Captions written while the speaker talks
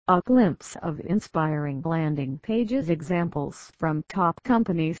A glimpse of inspiring landing pages examples from top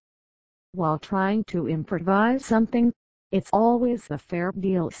companies. While trying to improvise something, it's always a fair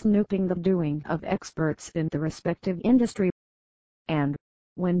deal snooping the doing of experts in the respective industry. And,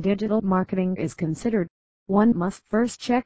 when digital marketing is considered, one must first check